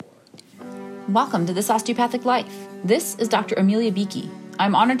Welcome to This Osteopathic Life. This is Dr. Amelia Beakey.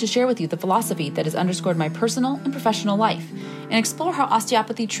 I'm honored to share with you the philosophy that has underscored my personal and professional life and explore how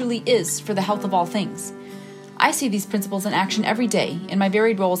osteopathy truly is for the health of all things. I see these principles in action every day in my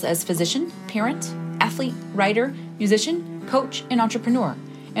varied roles as physician, parent, athlete, writer, musician, coach, and entrepreneur,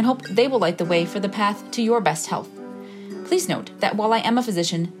 and hope they will light the way for the path to your best health. Please note that while I am a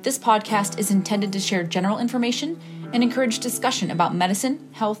physician, this podcast is intended to share general information and encourage discussion about medicine,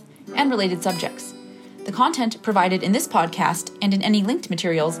 health, and related subjects. The content provided in this podcast and in any linked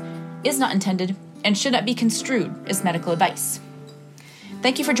materials is not intended and should not be construed as medical advice.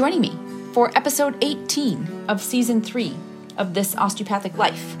 Thank you for joining me for episode 18 of season 3 of This Osteopathic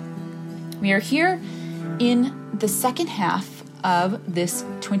Life. We are here in the second half of this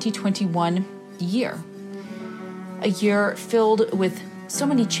 2021 year. A year filled with so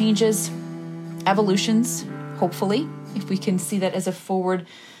many changes, evolutions, hopefully, if we can see that as a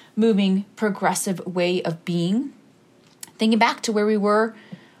forward-moving, progressive way of being. Thinking back to where we were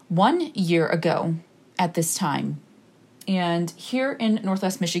 1 year ago at this time. And here in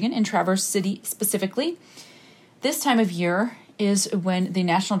Northwest Michigan, in Traverse City specifically, this time of year is when the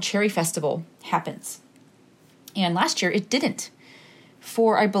National Cherry Festival happens. And last year it didn't.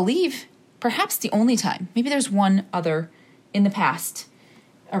 For, I believe, perhaps the only time, maybe there's one other in the past,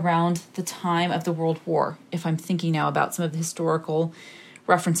 around the time of the World War, if I'm thinking now about some of the historical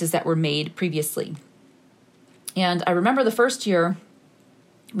references that were made previously. And I remember the first year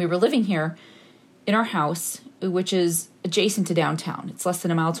we were living here in our house, which is adjacent to downtown. It's less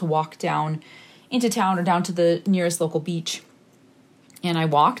than a mile to walk down into town or down to the nearest local beach. And I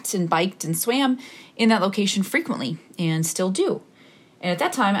walked and biked and swam in that location frequently and still do. And at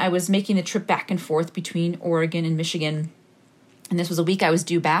that time, I was making the trip back and forth between Oregon and Michigan. And this was a week I was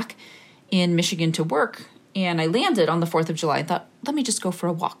due back in Michigan to work. And I landed on the 4th of July. I thought, let me just go for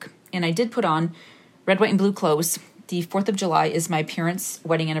a walk. And I did put on red, white, and blue clothes. The 4th of July is my parents'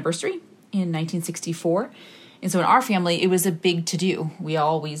 wedding anniversary in 1964. And so in our family, it was a big to-do. We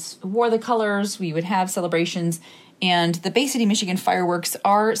always wore the colors. We would have celebrations. And the Bay City, Michigan fireworks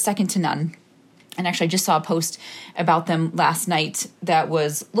are second to none. And actually, I just saw a post about them last night that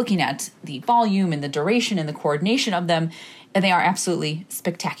was looking at the volume and the duration and the coordination of them. And they are absolutely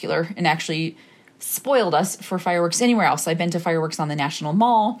spectacular and actually spoiled us for fireworks anywhere else. I've been to fireworks on the National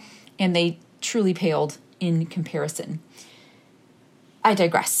Mall, and they truly paled in comparison. I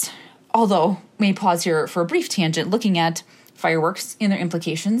digress. Although, may pause here for a brief tangent, looking at fireworks and their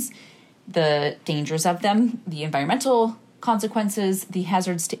implications, the dangers of them, the environmental consequences, the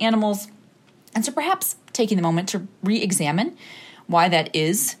hazards to animals, and so perhaps taking the moment to re-examine why that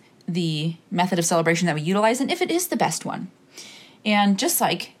is the method of celebration that we utilize and if it is the best one. And just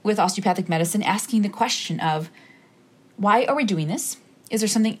like with osteopathic medicine, asking the question of, why are we doing this? Is there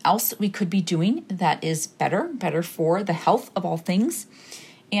something else we could be doing that is better for the health of all things?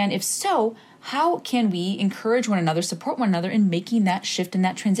 And if so, how can we encourage one another, support one another in making that shift and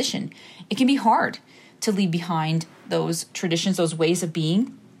that transition? It can be hard to leave behind those traditions, those ways of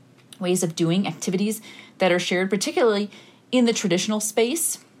being, ways of doing activities that are shared, particularly in the traditional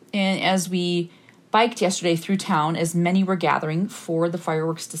space. And as we biked yesterday through town, as many were gathering for the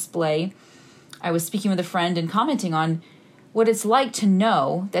fireworks display, I was speaking with a friend and commenting on what it's like to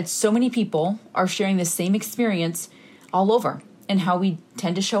know that so many people are sharing the same experience all over, and how we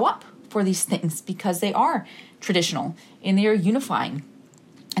tend to show up for these things because they are traditional and they are unifying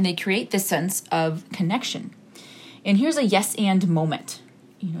and they create this sense of connection. And here's a yes and moment,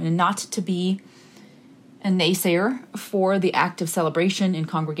 not to be a naysayer for the act of celebration in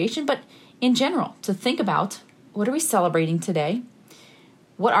congregation, but in general, to think about, what are we celebrating today?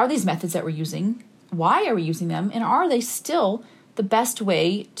 What are these methods that we're using? Why are we using them? And are they still the best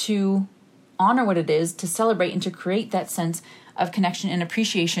way to honor what it is, to celebrate and to create that sense of connection and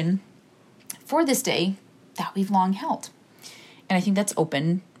appreciation for this day that we've long held? And I think that's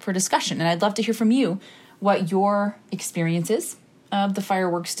open for discussion. And I'd love to hear from you what your experience is of the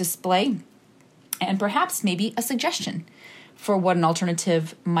fireworks display, and perhaps maybe a suggestion for what an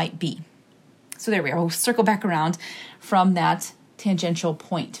alternative might be. So there we are. We'll circle back around from that tangential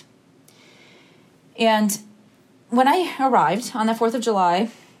point. And when I arrived on the 4th of July,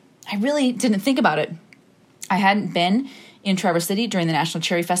 I really didn't think about it. I hadn't been in Traverse City during the National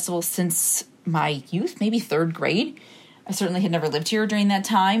Cherry Festival since my youth, maybe 3rd grade. I certainly had never lived here during that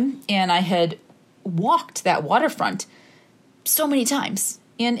time, and I had walked that waterfront so many times.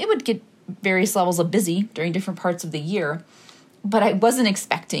 And it would get various levels of busy during different parts of the year, but I wasn't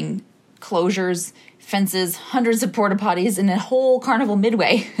expecting closures, fences, hundreds of porta potties, and a whole carnival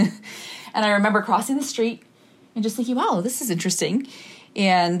midway. And I remember crossing the street and just thinking, wow, this is interesting.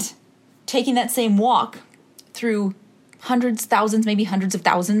 And taking that same walk through hundreds, thousands, maybe hundreds of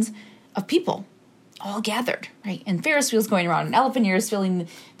thousands of people all gathered, right? And Ferris wheels going around and elephant ears filling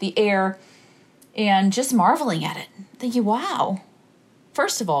the air and just marveling at it, thinking, wow,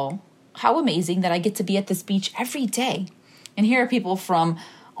 first of all, how amazing that I get to be at this beach every day. And here are people from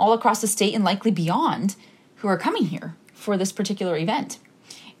all across the state and likely beyond who are coming here for this particular event.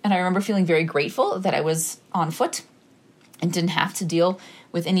 And I remember feeling very grateful that I was on foot and didn't have to deal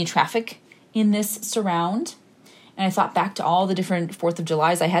with any traffic in this surround. And I thought back to all the different 4th of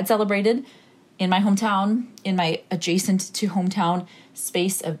Julys I had celebrated in my hometown, in my adjacent to hometown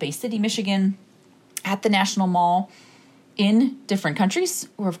space of Bay City, Michigan, at the National Mall, in different countries,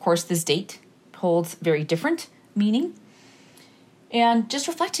 where of course this date holds very different meaning. And just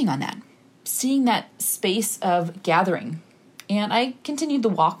reflecting on that, seeing that space of gathering. And I continued the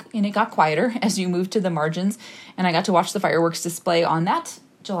walk, and it got quieter as you moved to the margins, and I got to watch the fireworks display on that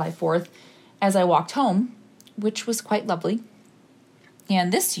July 4th as I walked home, which was quite lovely.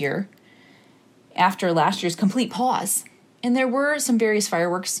 And this year, after last year's complete pause, and there were some various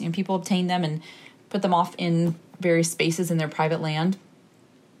fireworks, people obtained them and put them off in various spaces in their private land,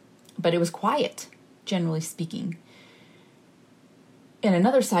 but it was quiet, generally speaking. And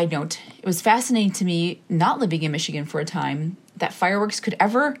another side note, it was fascinating to me, not living in Michigan for a time, that fireworks could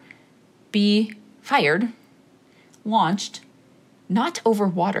ever be fired, launched, not over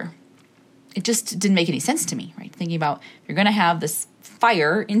water. It just didn't make any sense to me, right? Thinking about if you're going to have this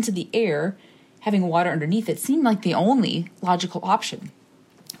fire into the air, having water underneath it seemed like the only logical option.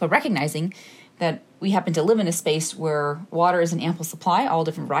 But recognizing that we happen to live in a space where water is in ample supply, all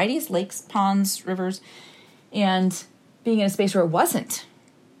different varieties, lakes, ponds, rivers, and being in a space where it wasn't,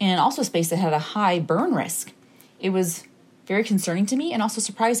 and also a space that had a high burn risk, it was very concerning to me and also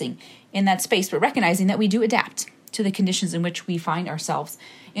surprising in that space, but recognizing that we do adapt to the conditions in which we find ourselves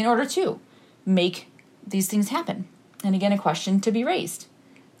in order to make these things happen. And again, a question to be raised.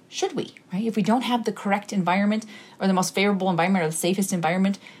 Should we, right? If we don't have the correct environment or the most favorable environment or the safest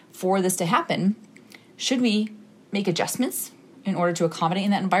environment for this to happen, should we make adjustments in order to accommodate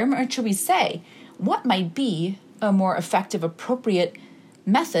in that environment? Or should we say, what might be a more effective, appropriate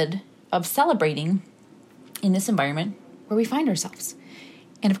method of celebrating in this environment where we find ourselves?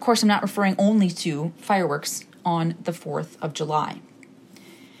 And of course, I'm not referring only to fireworks on the 4th of July.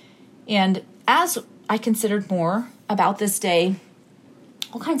 And as I considered more about this day,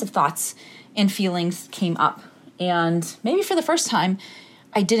 all kinds of thoughts and feelings came up. And maybe for the first time,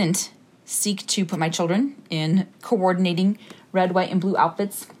 I didn't seek to put my children in coordinating red, white, and blue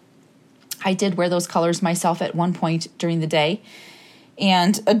outfits. I did wear those colors myself at one point during the day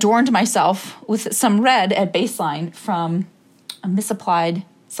and adorned myself with some red at baseline from a misapplied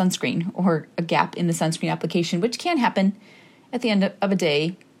sunscreen or a gap in the sunscreen application, which can happen at the end of a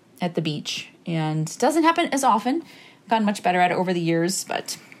day at the beach and doesn't happen as often. I've gotten much better at it over the years,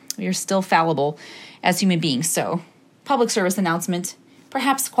 but we are still fallible as human beings. So public service announcement,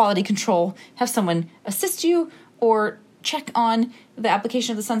 perhaps quality control, have someone assist you or check on the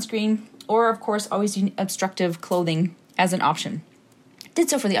application of the sunscreen, or of course, always use obstructive clothing as an option. Did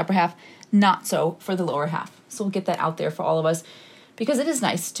so for the upper half, not so for the lower half. So we'll get that out there for all of us because it is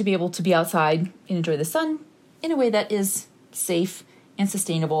nice to be able to be outside and enjoy the sun in a way that is safe and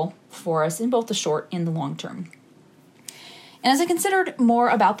sustainable for us in both the short and the long term. And as I considered more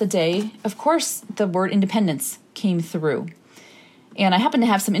about the day, of course, the word independence came through. And I happened to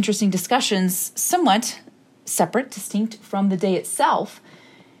have some interesting discussions, somewhat separate, distinct from the day itself,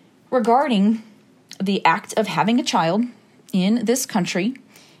 regarding the act of having a child in this country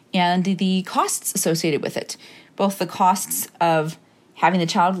and the costs associated with it. Both the costs of having the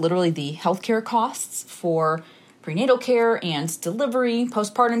child, literally the healthcare costs for prenatal care and delivery,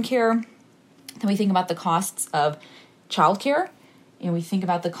 postpartum care. Then we think about the costs of childcare, and we think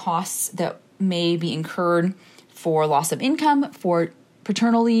about the costs that may be incurred for loss of income, for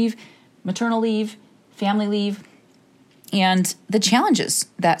paternal leave, maternal leave, family leave, and the challenges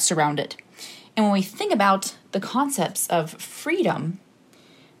that surround it. And when we think about the concepts of freedom,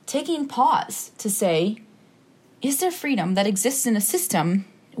 taking pause to say, is there freedom that exists in a system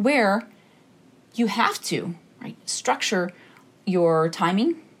where you have to, right, structure your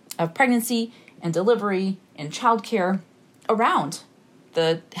timing of pregnancy and delivery and childcare around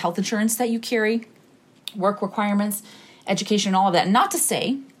the health insurance that you carry, work requirements, education, all of that? Not to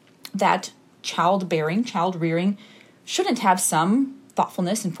say that childbearing, child rearing shouldn't have some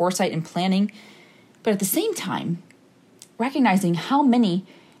thoughtfulness and foresight and planning, but at the same time, recognizing how many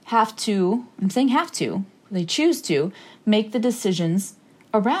have to, I'm saying have to, they choose to make the decisions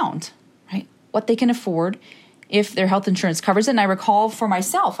around, right, what they can afford if their health insurance covers it. And I recall for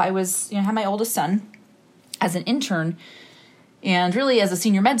myself, I had my oldest son as an intern and really as a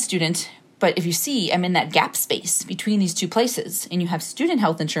senior med student. But if you see, I'm in that gap space between these two places, and you have student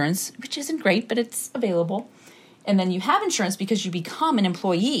health insurance, which isn't great, but it's available. And then you have insurance because you become an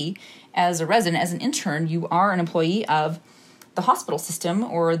employee as a resident, as an intern. You are an employee of the hospital system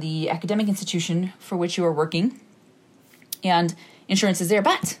or the academic institution for which you are working, and insurance is there.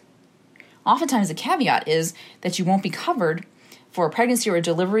 But oftentimes the caveat is that you won't be covered for a pregnancy or a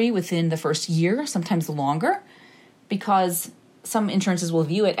delivery within the first year, sometimes longer, because some insurances will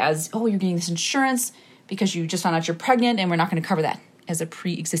view it as, oh, you're getting this insurance because you just found out you're pregnant, and we're not going to cover that as a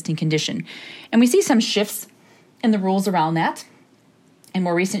pre-existing condition. And we see some shifts in the rules around that and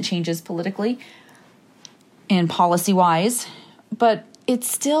more recent changes politically and policy-wise, but it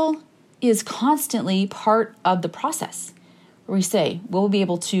still is constantly part of the process where we say, will we be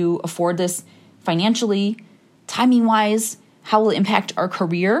able to afford this financially, timing-wise? How will it impact our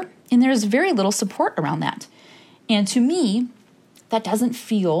career? And there's very little support around that. And to me, that doesn't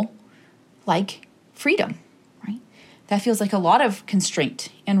feel like freedom, right? That feels like a lot of constraint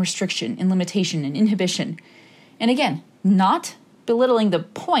and restriction and limitation and inhibition. And again, not belittling the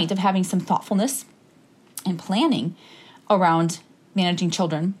point of having some thoughtfulness and planning around managing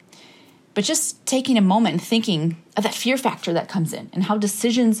children, but just taking a moment and thinking of that fear factor that comes in and how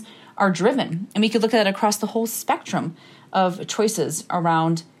decisions are driven. And we could look at that across the whole spectrum of choices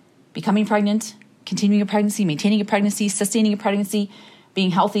around becoming pregnant, continuing a pregnancy, maintaining a pregnancy, sustaining a pregnancy,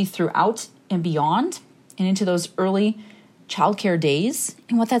 being healthy throughout and beyond, and into those early childcare days,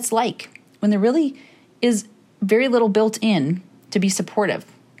 and what that's like when there really is very little built in to be supportive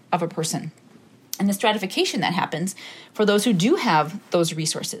of a person. And the stratification that happens for those who do have those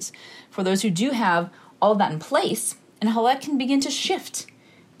resources, for those who do have all of that in place, and how that can begin to shift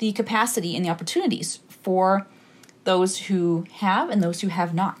the capacity and the opportunities for those who have and those who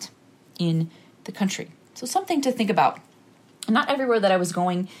have not in the country. So something to think about. Not everywhere that I was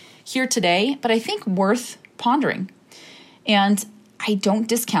going here today, but I think worth pondering. And I don't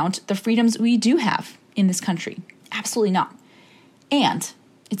discount the freedoms we do have in this country. Absolutely not. And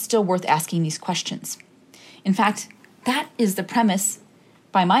it's still worth asking these questions. In fact, that is the premise,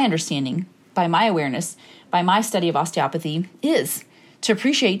 by my understanding, by my awareness, by my study of osteopathy, is to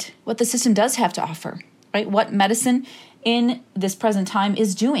appreciate what the system does have to offer, right? What medicine in this present time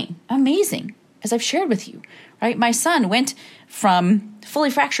is doing. Amazing, as I've shared with you, right? My son went from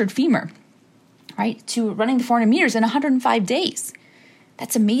fully fractured femur, right, to running the 400 meters in 105 days.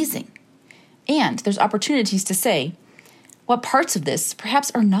 That's amazing. And there's opportunities to say, what parts of this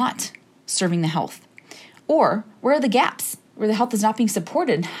perhaps are not serving the health? Or where are the gaps where the health is not being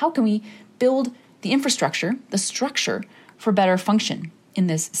supported? And how can we build the infrastructure, the structure for better function in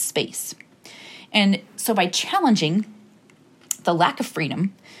this space? And so by challenging the lack of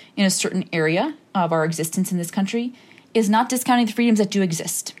freedom in a certain area of our existence in this country is not discounting the freedoms that do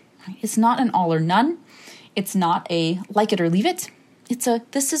exist. It's not an all or none. It's not a like it or leave it. It's a,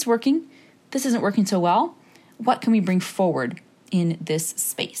 this is working. This isn't working so well. What can we bring forward in this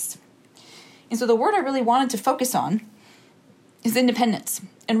space? And so the word I really wanted to focus on is independence.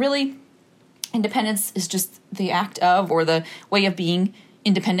 And really, independence is just the act of or the way of being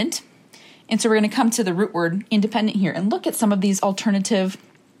independent. And so we're going to come to the root word independent here and look at some of these alternative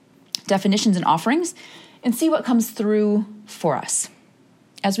definitions and offerings and see what comes through for us.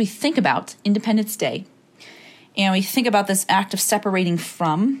 As we think about Independence Day and we think about this act of separating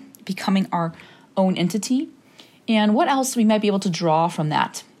from, becoming our own entity, and what else we might be able to draw from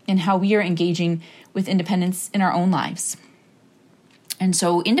that and how we are engaging with independence in our own lives. And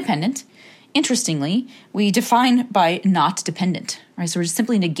so independent, interestingly, we define by not dependent, right? So we're just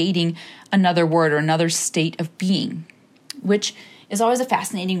simply negating another word or another state of being, which is always a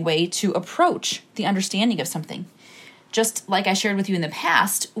fascinating way to approach the understanding of something. Just like I shared with you in the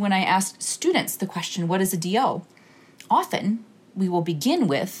past, when I asked students the question, what is a DO? Often we will begin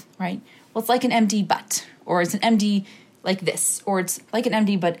with, right, well, it's like an MD but, or it's an MD like this, or it's like an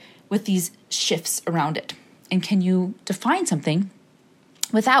MD but with these shifts around it. And can you define something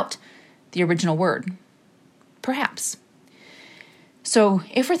without the original word? Perhaps. So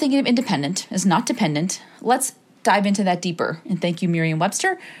if we're thinking of independent as not dependent, let's dive into that deeper. And thank you,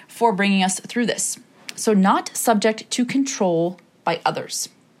 Merriam-Webster, for bringing us through this. So not subject to control by others.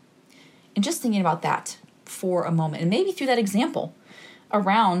 And just thinking about that for a moment, and maybe through that example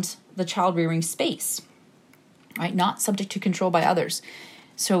around the child rearing space, right? Not subject to control by others.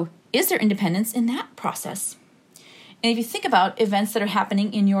 So is there independence in that process? And if you think about events that are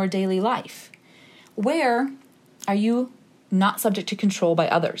happening in your daily life, where are you not subject to control by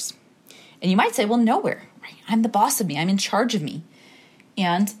others? And you might say, well, nowhere, right? I'm the boss of me. I'm in charge of me.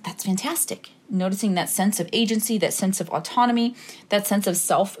 And that's fantastic. Noticing that sense of agency, that sense of autonomy, that sense of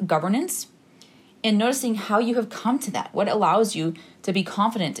self-governance, and noticing how you have come to that, what allows you to be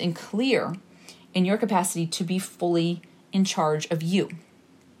confident and clear in your capacity to be fully in charge of you.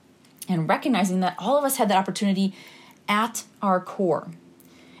 And recognizing that all of us had that opportunity at our core.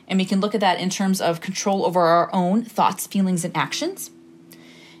 And we can look at that in terms of control over our own thoughts, feelings, and actions.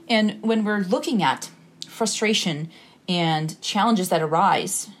 And when we're looking at frustration and challenges that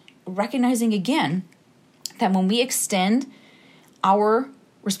arise, recognizing again that when we extend our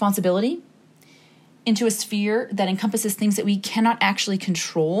responsibility into a sphere that encompasses things that we cannot actually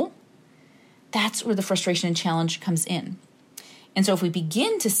control, that's where the frustration and challenge comes in. And so if we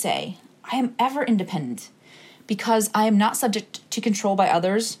begin to say, I am ever independent because I am not subject to control by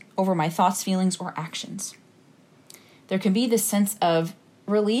others over my thoughts, feelings, or actions, there can be this sense of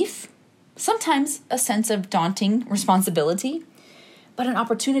relief, sometimes a sense of daunting responsibility, but an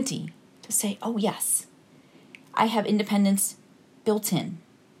opportunity to say, oh yes, I have independence built in,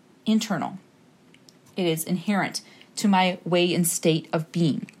 internal. It is inherent to my way and state of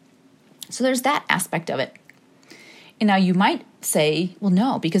being. So there's that aspect of it. And now you might say, well,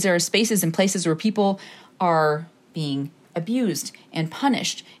 no, because there are spaces and places where people are being abused and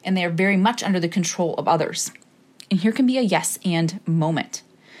punished, and they are very much under the control of others. And here can be a yes and moment.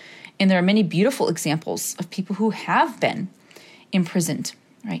 And there are many beautiful examples of people who have been imprisoned,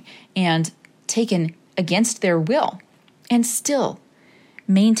 right, and taken against their will, and still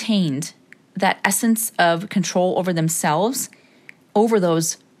maintained that essence of control over themselves, over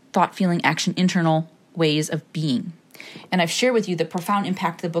those thought, feeling, action, internal ways of being. And I've shared with you the profound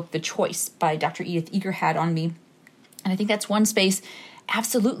impact the book The Choice by Dr. Edith Eger had on me. And I think that's one space,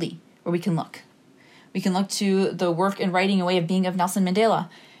 absolutely, where we can look. We can look to the work and writing and way of being of Nelson Mandela,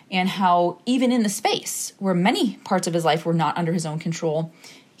 and how even in the space where many parts of his life were not under his own control,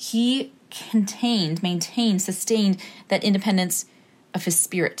 he maintained, sustained that independence of his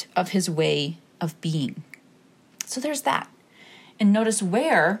spirit, of his way of being. So there's that. And notice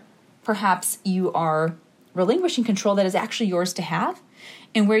where perhaps you are relinquishing control that is actually yours to have,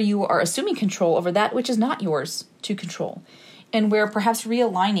 and where you are assuming control over that which is not yours to control, and where perhaps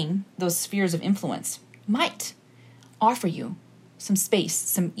realigning those spheres of influence might offer you some space,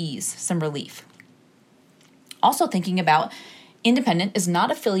 some ease, some relief. Also thinking about independent is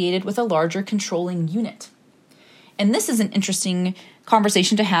not affiliated with a larger controlling unit. And this is an interesting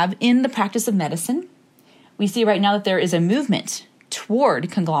conversation to have in the practice of medicine. We see right now that there is a movement toward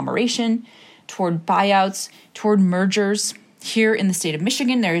conglomeration, toward buyouts, toward mergers. Here in the state of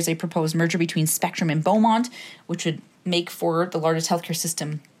Michigan, there is a proposed merger between Spectrum and Beaumont, which would make for the largest healthcare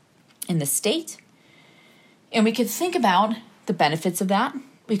system in the state. And we could think about the benefits of that.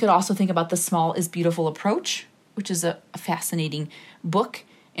 We could also think about the small is beautiful approach, which is a fascinating book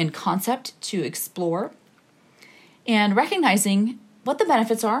and concept to explore. And recognizing what the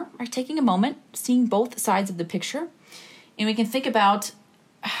benefits are taking a moment, seeing both sides of the picture. And we can think about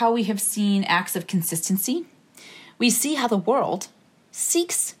how we have seen acts of consistency. We see how the world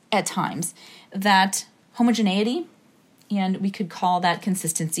seeks at times that homogeneity, and we could call that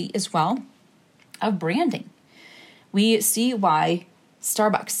consistency as well, of branding. We see why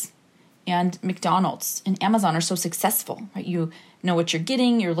Starbucks and McDonald's and Amazon are so successful, right? You know what you're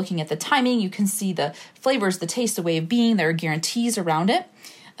getting, you're looking at the timing, you can see the flavors, the taste, the way of being, there are guarantees around it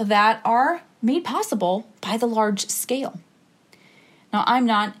that are made possible by the large scale. Now, I'm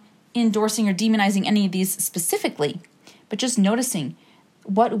not endorsing or demonizing any of these specifically, but just noticing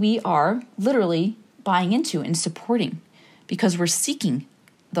what we are literally buying into and supporting because we're seeking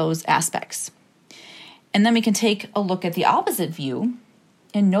those aspects. And then we can take a look at the opposite view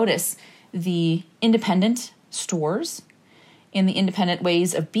and notice the independent stores and the independent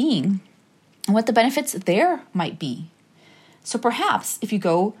ways of being and what the benefits there might be. So perhaps if you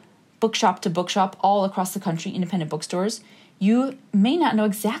go bookshop to bookshop all across the country, independent bookstores, you may not know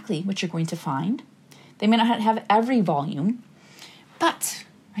exactly what you're going to find. They may not have every volume, but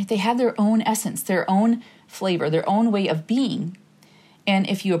right, they have their own essence, their own flavor, their own way of being. And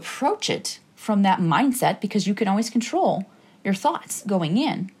if you approach it from that mindset, because you can always control your thoughts going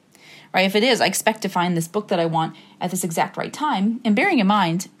in, right? If it is, I expect to find this book that I want at this exact right time. And bearing in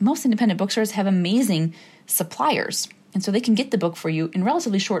mind, most independent bookstores have amazing suppliers. And so they can get the book for you in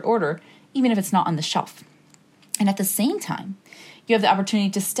relatively short order, even if it's not on the shelf. And at the same time, you have the opportunity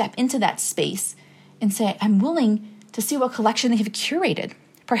to step into that space and say, I'm willing to see what collection they have curated.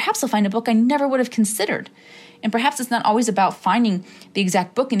 Perhaps I'll find a book I never would have considered. And perhaps it's not always about finding the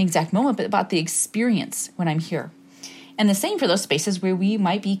exact book in the exact moment, but about the experience when I'm here. And the same for those spaces where we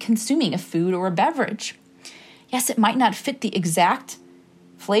might be consuming a food or a beverage. Yes, it might not fit the exact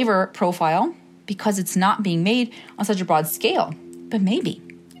flavor profile because it's not being made on such a broad scale, but maybe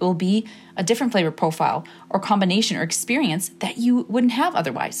it will be a different flavor profile or combination or experience that you wouldn't have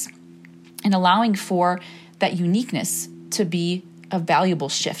otherwise. And allowing for that uniqueness to be a valuable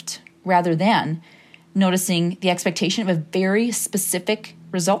shift rather than noticing the expectation of a very specific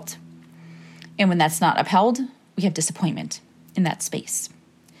result. And when that's not upheld, we have disappointment in that space.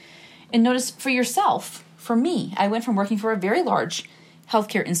 And notice for yourself, for me, I went from working for a very large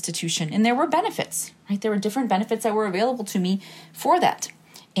healthcare institution, and there were benefits, right? There were different benefits that were available to me for that.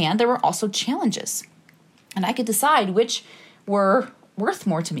 And there were also challenges. And I could decide which were worth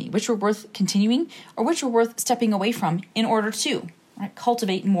more to me, which were worth continuing, or which were worth stepping away from in order to, right,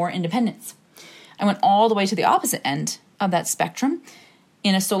 cultivate more independence. I went all the way to the opposite end of that spectrum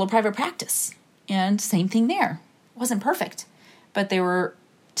in a solo private practice. And same thing there. It wasn't perfect, but there were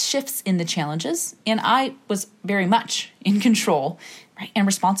shifts in the challenges, and I was very much in control, right, and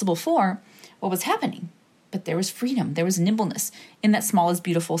responsible for what was happening. But there was freedom, there was nimbleness in that small is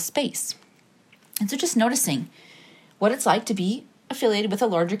beautiful space. And so just noticing what it's like to be affiliated with a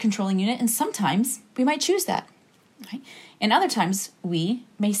larger controlling unit, and sometimes we might choose that, right? And other times we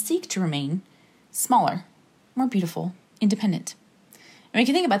may seek to remain smaller, more beautiful, independent. And we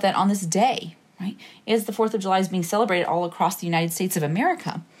can think about that on this day, right? As the 4th of July is being celebrated all across the United States of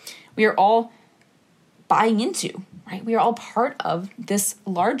America, we are all buying into, right? We are all part of this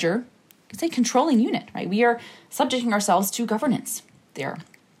larger, say, controlling unit, right? We are subjecting ourselves to governance there.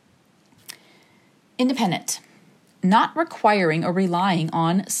 Independent, not requiring or relying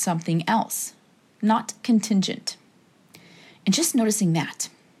on something else, not contingent. And just noticing that.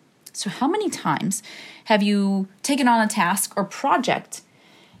 So how many times have you taken on a task or project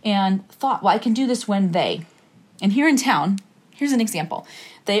and thought, well, I can do this when they, and here in town, here's an example.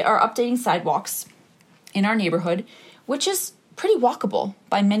 They are updating sidewalks in our neighborhood, which is pretty walkable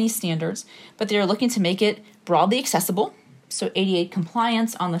by many standards, but they're looking to make it broadly accessible. So ADA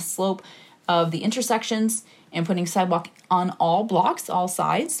compliance on the slope of the intersections and putting sidewalk on all blocks, all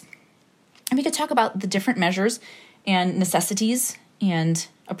sides. And we could talk about the different measures and necessities and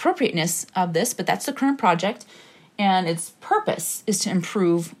appropriateness of this, but that's the current project. And its purpose is to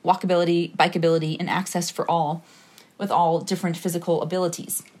improve walkability, bikeability, and access for all with all different physical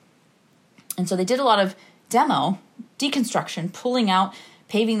abilities. And so they did a lot of demo, deconstruction, pulling out,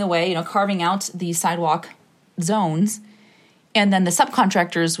 paving the way, carving out the sidewalk zones. And then the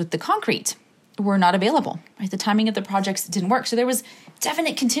subcontractors with the concrete were not available, right? The timing of the projects didn't work. So there was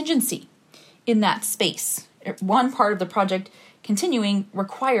definite contingency in that space. One part of the project continuing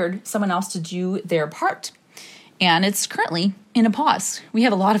required someone else to do their part. And it's currently in a pause. We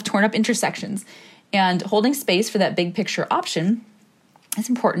have a lot of torn up intersections, and holding space for that big picture option is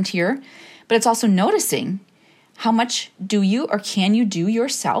important here, but it's also noticing how much do you or can you do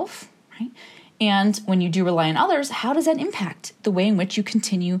yourself, right? And when you do rely on others, how does that impact the way in which you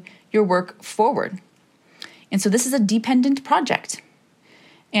continue your work forward? And so this is a dependent project.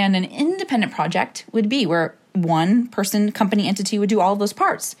 And an independent project would be where one person, company, entity would do all of those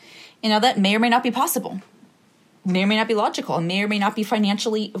parts. Now that may or may not be possible, may or may not be logical, and may or may not be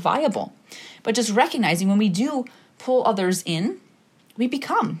financially viable. But just recognizing when we do pull others in, we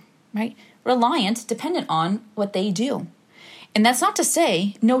become, right, reliant, dependent on what they do. And that's not to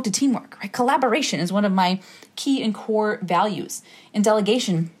say no to teamwork, right? Collaboration is one of my key and core values. And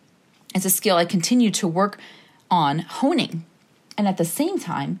delegation is a skill I continue to work on honing. And at the same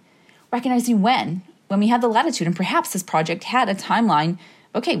time, recognizing when we have the latitude, and perhaps this project had a timeline,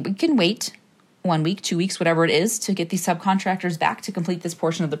 okay, we can wait 1 week, 2 weeks, whatever it is, to get these subcontractors back to complete this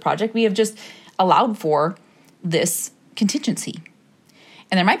portion of the project. We have just allowed for this contingency.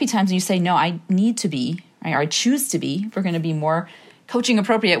 And there might be times when you say, no, I need to be, right, or I choose to be, if we're going to be more coaching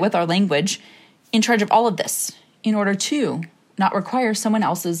appropriate with our language, in charge of all of this in order to not require someone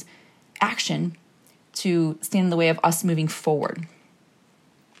else's action to stand in the way of us moving forward.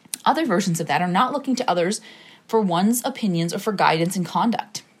 Other versions of that are not looking to others for one's opinions or for guidance and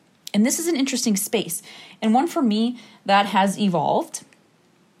conduct. And this is an interesting space, and one for me that has evolved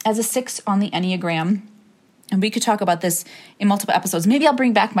as a 6 on the Enneagram. And we could talk about this in multiple episodes. Maybe I'll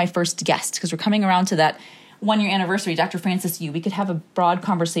bring back my first guest because we're coming around to that 1-year anniversary, Dr. Francis Yu. We could have a broad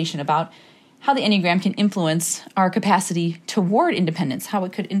conversation about how the Enneagram can influence our capacity toward independence, how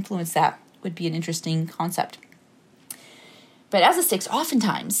it could influence that would be an interesting concept. But as a 6,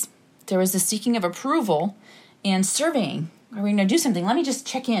 oftentimes there is a seeking of approval and surveying. Are we going to do something? Let me just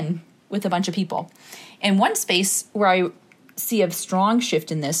check in with a bunch of people. And one space where I see a strong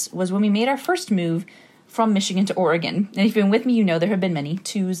shift in this was when we made our first move from Michigan to Oregon. And if you've been with me, you know there have been many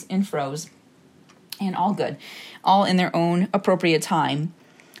to's and fro's. and all good, all in their own appropriate time.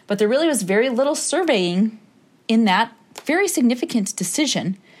 But there really was very little surveying in that very significant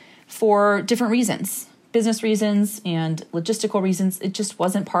decision for different reasons, business reasons and logistical reasons. It just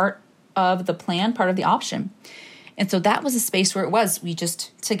wasn't part of the plan, part of the option. And so that was a space where it was. We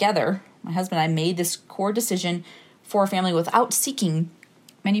just together, my husband and I, made this core decision for our family without seeking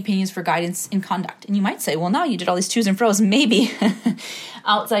many opinions for guidance in conduct. And you might say, well, now you did all these to's and fro's. Maybe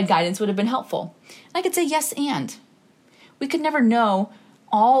outside guidance would have been helpful. And I could say yes, and we could never know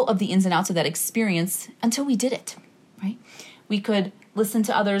all of the ins and outs of that experience until we did it, right? We could listen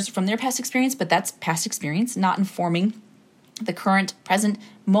to others from their past experience, but that's past experience, not informing the current, present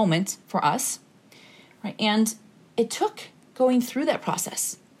moment for us, right? And it took going through that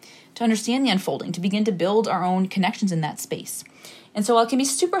process to understand the unfolding, to begin to build our own connections in that space. And so while it can be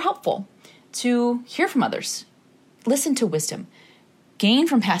super helpful to hear from others, listen to wisdom, gain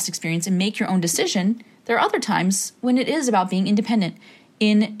from past experience, and make your own decision, there are other times when it is about being independent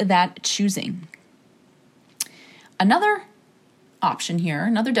in that choosing. Another option here,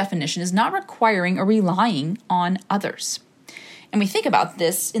 another definition, is not requiring or relying on others. And we think about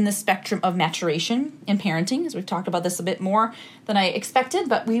this in the spectrum of maturation in parenting, as we've talked about this a bit more than I expected,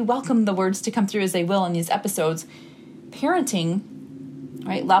 but we welcome the words to come through as they will in these episodes. Parenting,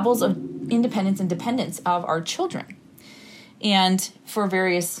 right, levels of independence and dependence of our children. And for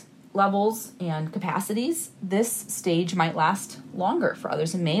various levels and capacities, this stage might last longer. For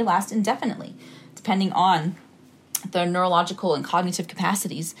others, it may last indefinitely, depending on the neurological and cognitive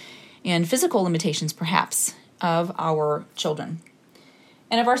capacities and physical limitations, perhaps, of our children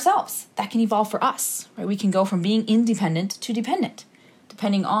and of ourselves. That can evolve for us, right? We can go from being independent to dependent,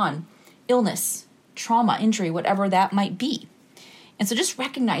 depending on illness, trauma, injury, whatever that might be. And so just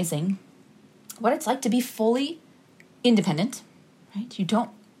recognizing what it's like to be fully independent, right? You don't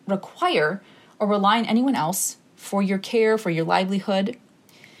require or rely on anyone else for your care, for your livelihood.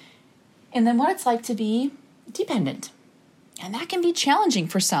 And then what it's like to be dependent. And that can be challenging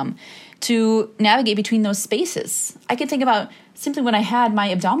for some to navigate between those spaces. I can think about simply when I had my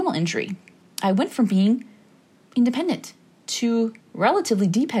abdominal injury. I went from being independent to relatively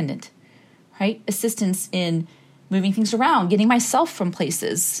dependent, right? Assistance in moving things around, getting myself from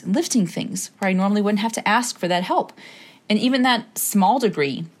places, lifting things where I normally wouldn't have to ask for that help. And even that small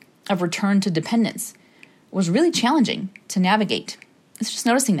degree of return to dependence was really challenging to navigate. It's just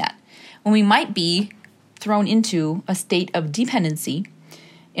noticing that when we might be thrown into a state of dependency,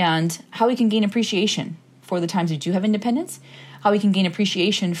 and how we can gain appreciation for the times we do have independence, how we can gain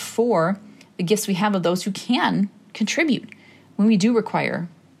appreciation for the gifts we have of those who can contribute when we do require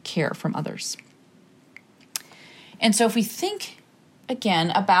care from others. And so if we think again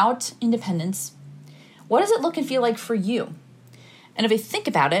about independence, what does it look and feel like for you? And if I think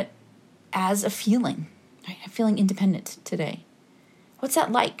about it as a feeling, right? I'm feeling independent today. What's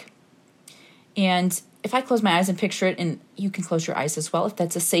that like? And if I close my eyes and picture it, and you can close your eyes as well if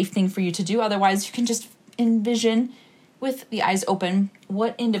that's a safe thing for you to do. Otherwise, you can just envision with the eyes open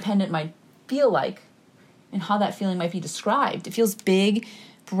what independent might feel like and how that feeling might be described. It feels big,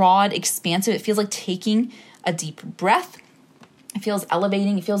 broad, expansive. It feels like taking a deep breath. It feels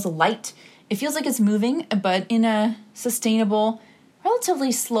elevating. It feels light. It feels like it's moving, but in a sustainable,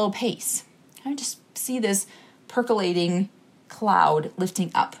 relatively slow pace. I just see this percolating cloud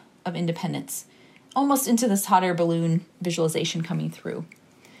lifting up of independence, almost into this hot air balloon visualization coming through.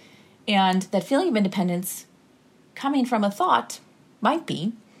 And that feeling of independence coming from a thought might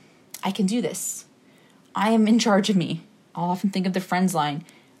be, I can do this. I am in charge of me. I'll often think of the Friends line,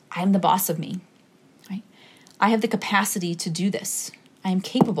 I am the boss of me. Right? I have the capacity to do this. I am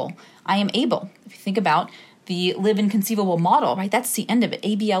capable. I am able. If you think about the live inconceivable model, right? That's the end of it.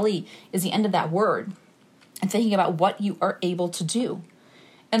 ABLE is the end of that word. And thinking about what you are able to do.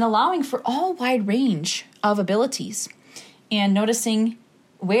 And allowing for all wide range of abilities and noticing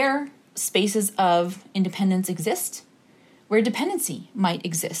where spaces of independence exist, where dependency might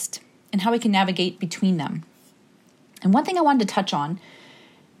exist, and how we can navigate between them. And one thing I wanted to touch on,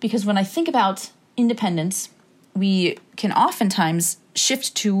 because when I think about independence, we can oftentimes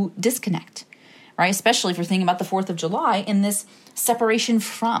shift to disconnect, right? Especially if we're thinking about the 4th of July and this separation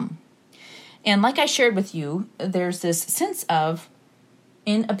from. And like I shared with you, there's this sense of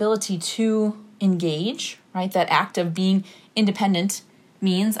inability to engage, right? That act of being independent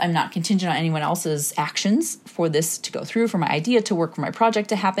means I'm not contingent on anyone else's actions for this to go through, for my idea to work, for my project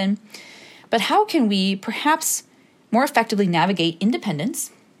to happen. But how can we perhaps more effectively navigate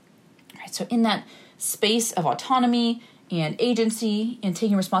independence? Right? So in that space of autonomy and agency and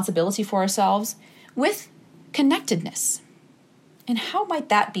taking responsibility for ourselves with connectedness. And how might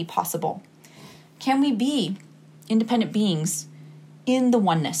that be possible? Can we be independent beings in the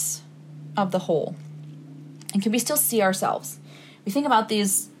oneness of the whole? And can we still see ourselves? We think about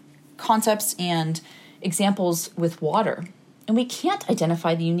these concepts and examples with water, and we can't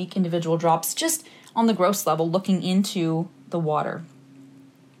identify the unique individual drops just on the gross level looking into the water.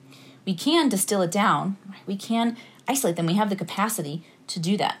 We can distill it down. We can isolate them. We have the capacity to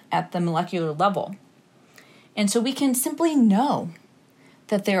do that at the molecular level. And so we can simply know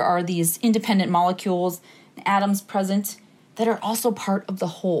that there are these independent molecules and atoms present that are also part of the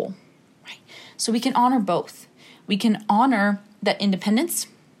whole. Right? So we can honor both. We can honor that independence,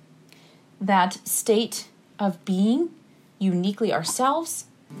 that state of being uniquely ourselves,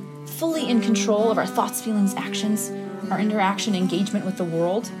 fully in control of our thoughts, feelings, actions, our interaction, engagement with the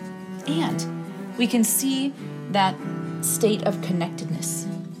world. And we can see that state of connectedness,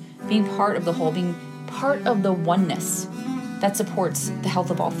 being part of the whole, being part of the oneness that supports the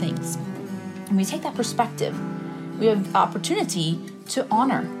health of all things. And we take that perspective, we have the opportunity to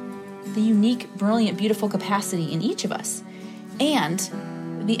honor the unique, brilliant, beautiful capacity in each of us and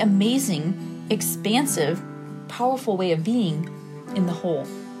the amazing, expansive, powerful way of being in the whole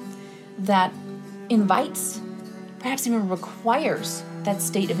that invites, perhaps even requires, that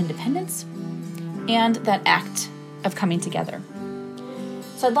state of independence and that act of coming together.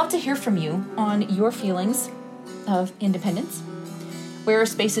 So I'd love to hear from you on your feelings of independence, where are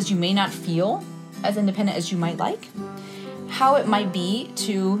spaces you may not feel as independent as you might like, how it might be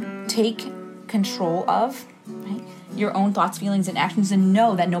to take control of your own thoughts, feelings, and actions, and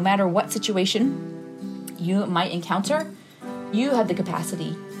know that no matter what situation you might encounter, you have the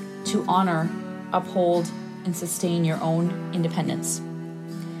capacity to honor, uphold, and sustain your own independence.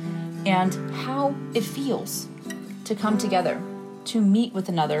 And how it feels to come together, to meet with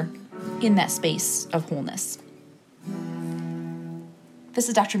another in that space of wholeness. This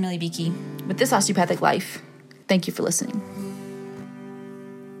is Dr. Amelia Beakey with This Osteopathic Life. Thank you for listening.